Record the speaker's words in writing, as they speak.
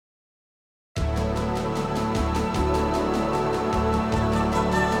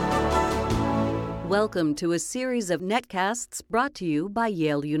Welcome to a series of netcasts brought to you by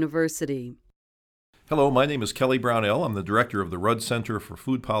Yale University. Hello, my name is Kelly Brownell. I'm the director of the Rudd Center for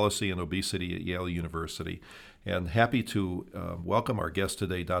Food Policy and Obesity at Yale University, and happy to welcome our guest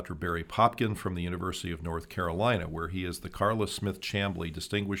today, Dr. Barry Popkin from the University of North Carolina, where he is the Carla Smith Chamblee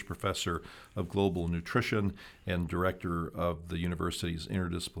Distinguished Professor of Global Nutrition and Director of the university's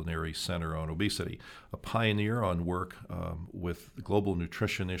Interdisciplinary Center on Obesity, a pioneer on work with global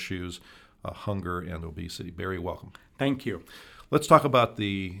nutrition issues, hunger, and obesity. Barry, welcome. Thank you. Let's talk about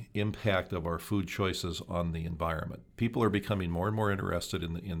the impact of our food choices on the environment. People are becoming more and more interested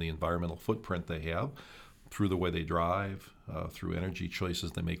in the environmental footprint they have through the way they drive, through energy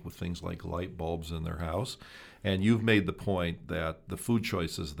choices they make with things like light bulbs in their house. And you've made the point that the food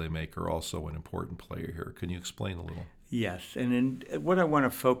choices they make are also an important player here. Can you explain a little? Yes, and what I want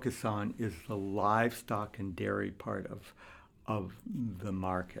to focus on is the livestock and dairy part of the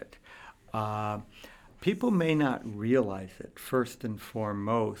market. People may not realize it, first and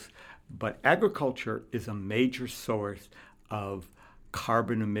foremost, but agriculture is a major source of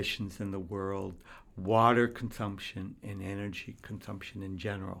carbon emissions in the world, water consumption, and energy consumption in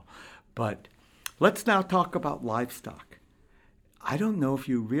general. But let's now talk about livestock. I don't know if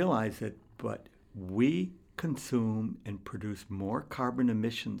you realize it, but we consume and produce more carbon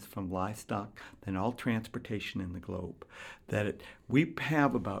emissions from livestock than all transportation in the globe. We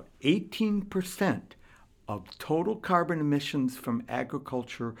have about 18% of total carbon emissions from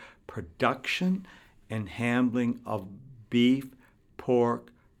agriculture production and handling of beef,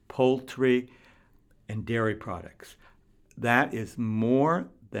 pork, poultry, and dairy products. That is more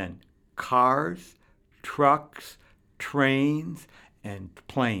than cars, trucks, trains, and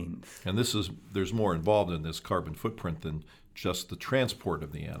planes. And there's more involved in this carbon footprint than just the transport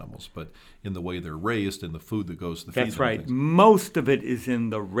of the animals, but in the way they're raised and the food that goes to feed them. That's right. Most of it is in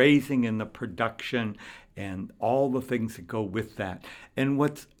the raising and the production and all the things that go with that. And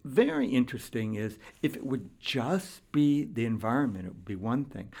what's very interesting is if it would just be the environment, it would be one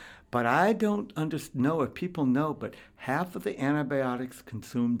thing. But I don't know if people know, but half of the antibiotics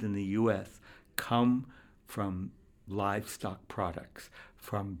consumed in the U.S. come from livestock products,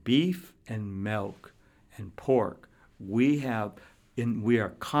 from beef and milk and pork. We are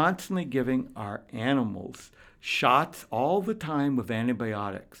constantly giving our animals shots all the time with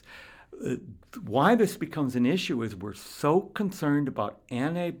antibiotics. Why this becomes an issue is we're so concerned about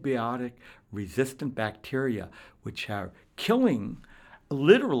antibiotic-resistant bacteria, which are killing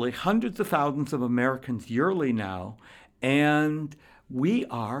literally hundreds of thousands of Americans yearly now, and we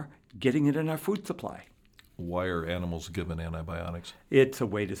are getting it in our food supply. Why are animals given antibiotics? It's a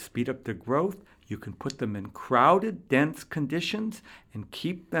way to speed up their growth. You can put them in crowded, dense conditions and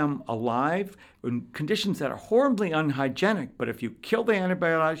keep them alive in conditions that are horribly unhygienic. But if you kill the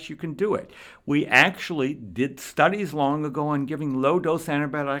antibiotics, you can do it. We actually did studies long ago on giving low-dose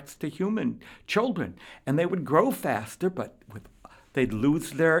antibiotics to human children, and they would grow faster, but they'd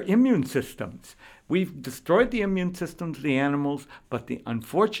lose their immune systems. We've destroyed the immune systems of the animals, but the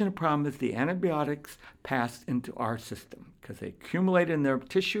unfortunate problem is the antibiotics pass into our system because they accumulate in their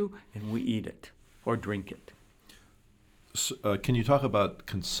tissue and we eat it or drink it. So, can you talk about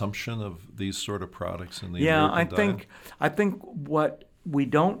consumption of these sort of products in the American diet? I think what we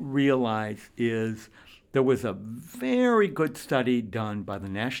don't realize is there was a very good study done by the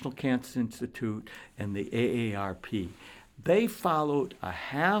National Cancer Institute and the AARP. They followed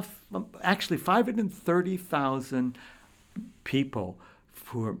 530,000 people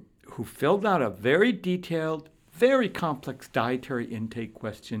who filled out a very detailed, very complex dietary intake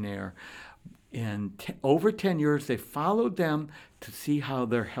questionnaire. And over 10 years, they followed them to see how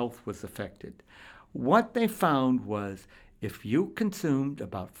their health was affected. What they found was if you consumed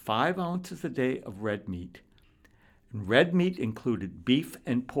about 5 ounces a day of red meat, and red meat included beef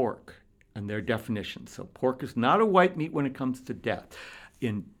and pork, and their definition. So pork is not a white meat when it comes to death.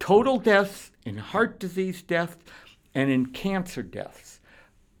 In total deaths, in heart disease deaths, and in cancer deaths,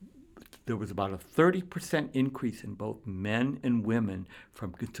 there was about a 30% increase in both men and women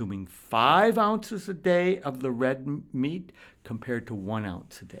from consuming 5 ounces a day of the red meat compared to 1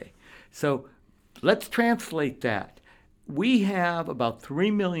 ounce a day. So let's translate that. We have about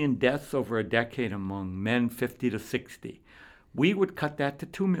 3 million deaths over a decade among men 50 to 60. We would cut that to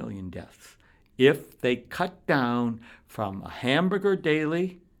 2 million deaths if they cut down from a hamburger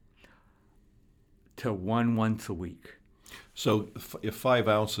daily to one once a week. So if 5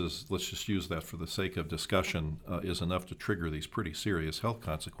 ounces, let's just use that for the sake of discussion, is enough to trigger these pretty serious health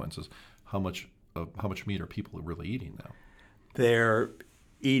consequences, how much meat are people really eating now? They're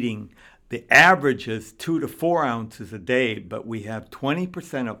eating, the average is 2 to 4 ounces a day, but we have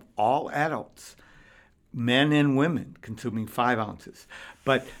 20% of all adults men and women consuming 5 ounces.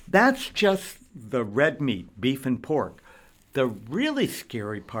 But that's just the red meat, beef and pork. The really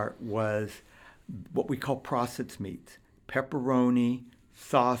scary part was what we call processed meats: pepperoni,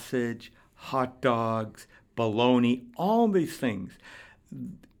 sausage, hot dogs, bologna, all these things.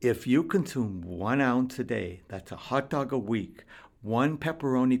 If you consume 1 ounce a day, that's a hot dog a week, 1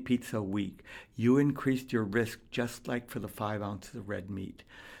 pepperoni pizza a week, you increased your risk just like for the 5 ounces of red meat.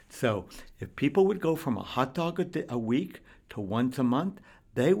 So if people would go from a hot dog a week to once a month,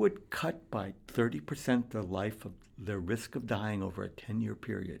 they would cut by 30% their risk of dying over a 10-year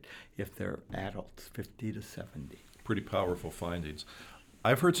period if they're adults, 50 to 70. Pretty powerful findings.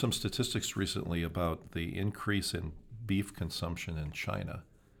 I've heard some statistics recently about the increase in beef consumption in China.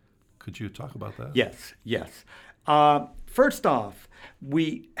 Could you talk about that? Yes. First off,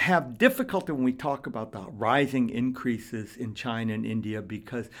 we have difficulty when we talk about the rising increases in China and India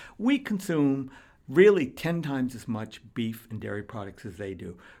because we consume really 10 times as much beef and dairy products as they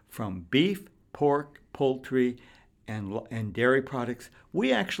do. From beef, pork, poultry, and dairy products,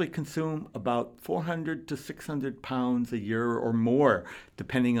 we actually consume about 400 to 600 pounds a year or more,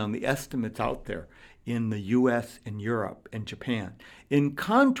 depending on the estimates out there in the US and Europe and Japan. In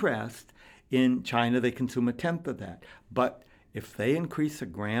contrast, in China, they consume a tenth of that. But if they increase a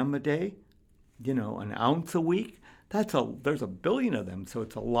gram a day, an ounce a week, there's a billion of them, so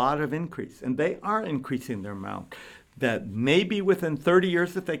it's a lot of increase. And they are increasing their amount. That maybe within 30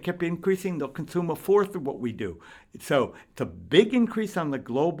 years, if they kept increasing, they'll consume a fourth of what we do. So it's a big increase on the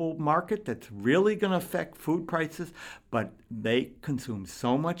global market that's really going to affect food prices, but they consume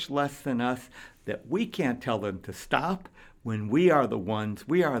so much less than us that we can't tell them to stop when we are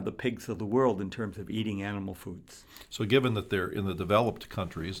the pigs of the world in terms of eating animal foods. So given that they're in the developed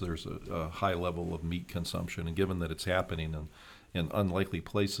countries, there's a high level of meat consumption, and given that it's happening in unlikely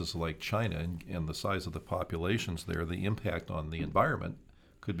places like China and the size of the populations there, the impact on the environment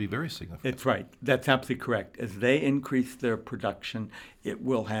could be very significant. It's right. That's absolutely correct. As they increase their production, it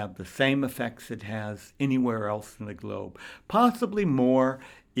will have the same effects it has anywhere else in the globe, possibly more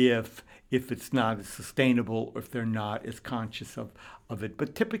if it's not as sustainable, if they're not as conscious of it.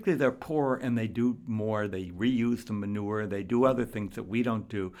 But typically they're poorer and they do more. They reuse the manure. They do other things that we don't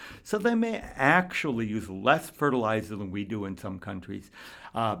do. So they may actually use less fertilizer than we do in some countries.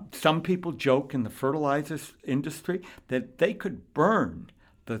 Some people joke in the fertilizer industry that they could burn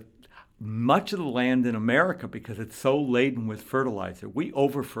much of the land in America because it's so laden with fertilizer. We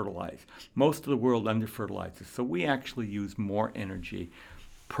over-fertilize. Most of the world under-fertilizes. So we actually use more energy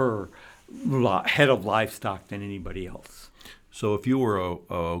per head of livestock than anybody else. So if you were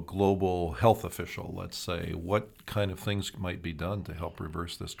a global health official, let's say, what kind of things might be done to help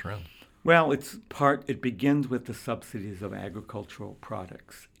reverse this trend? Well, it begins with the subsidies of agricultural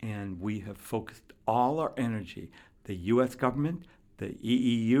products. And we have focused all our energy, the U.S. government, the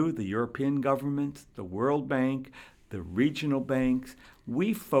EU, the European governments, the World Bank, the regional banks.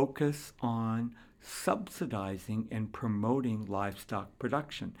 We focus on subsidizing and promoting livestock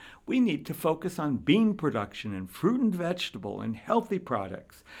production. We need to focus on bean production and fruit and vegetable and healthy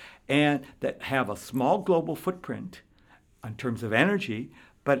products, and that have a small global footprint in terms of energy,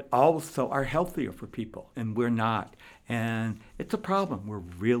 but also are healthier for people, and we're not. And it's a problem. We're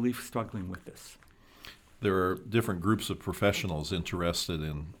really struggling with this. There are different groups of professionals interested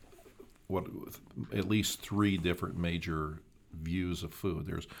in at least 3 different major views of food.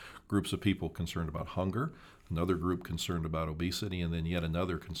 There's groups of people concerned about hunger, another group concerned about obesity, and then yet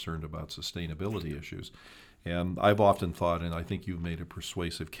another concerned about sustainability issues. And I've often thought, and I think you've made a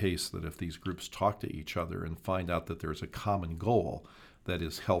persuasive case, that if these groups talk to each other and find out that there's a common goal, that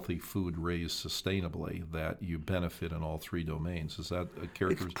is healthy food raised sustainably, that you benefit in all 3 domains. Is that a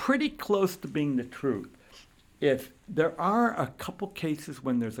characteristic? It's pretty close to being the truth. If there are a couple cases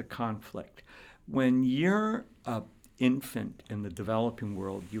when there's a conflict, when you're an infant in the developing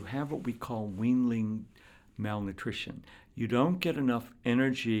world, you have what we call weanling malnutrition. You don't get enough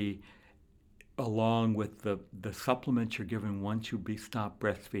energy along with the supplements you're given once you stop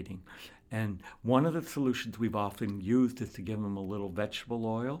breastfeeding. And one of the solutions we've often used is to give them a little vegetable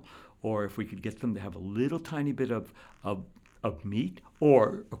oil, or if we could get them to have a little tiny bit of meat,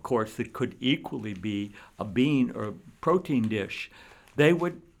 or of course it could equally be a bean or a protein dish, they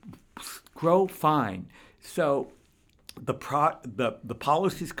would grow fine. So the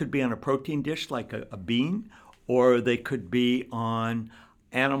policies could be on a protein dish like a bean, or they could be on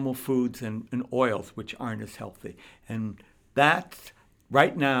animal foods and oils, which aren't as healthy. And that,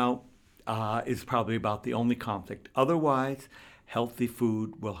 right now, is probably about the only conflict. Otherwise, healthy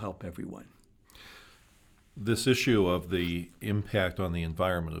food will help everyone. This issue of the impact on the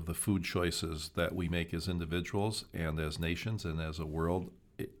environment of the food choices that we make as individuals and as nations and as a world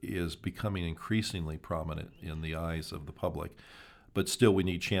is becoming increasingly prominent in the eyes of the public. But still, we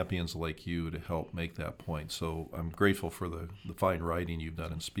need champions like you to help make that point. So I'm grateful for the fine writing you've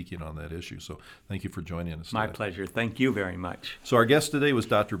done and speaking on that issue. So thank you for joining us My today. pleasure. Thank you very much. So our guest today was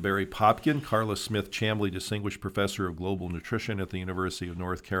Dr. Barry Popkin, Carla Smith Chamblee Distinguished Professor of Global Nutrition at the University of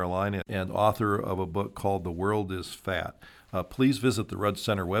North Carolina and author of a book called The World is Fat. Please visit the Rudd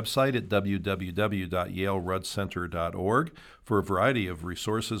Center website at www.yaleruddcenter.org for a variety of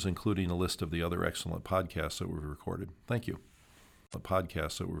resources, including a list of the other excellent podcasts that we've recorded. Thank you.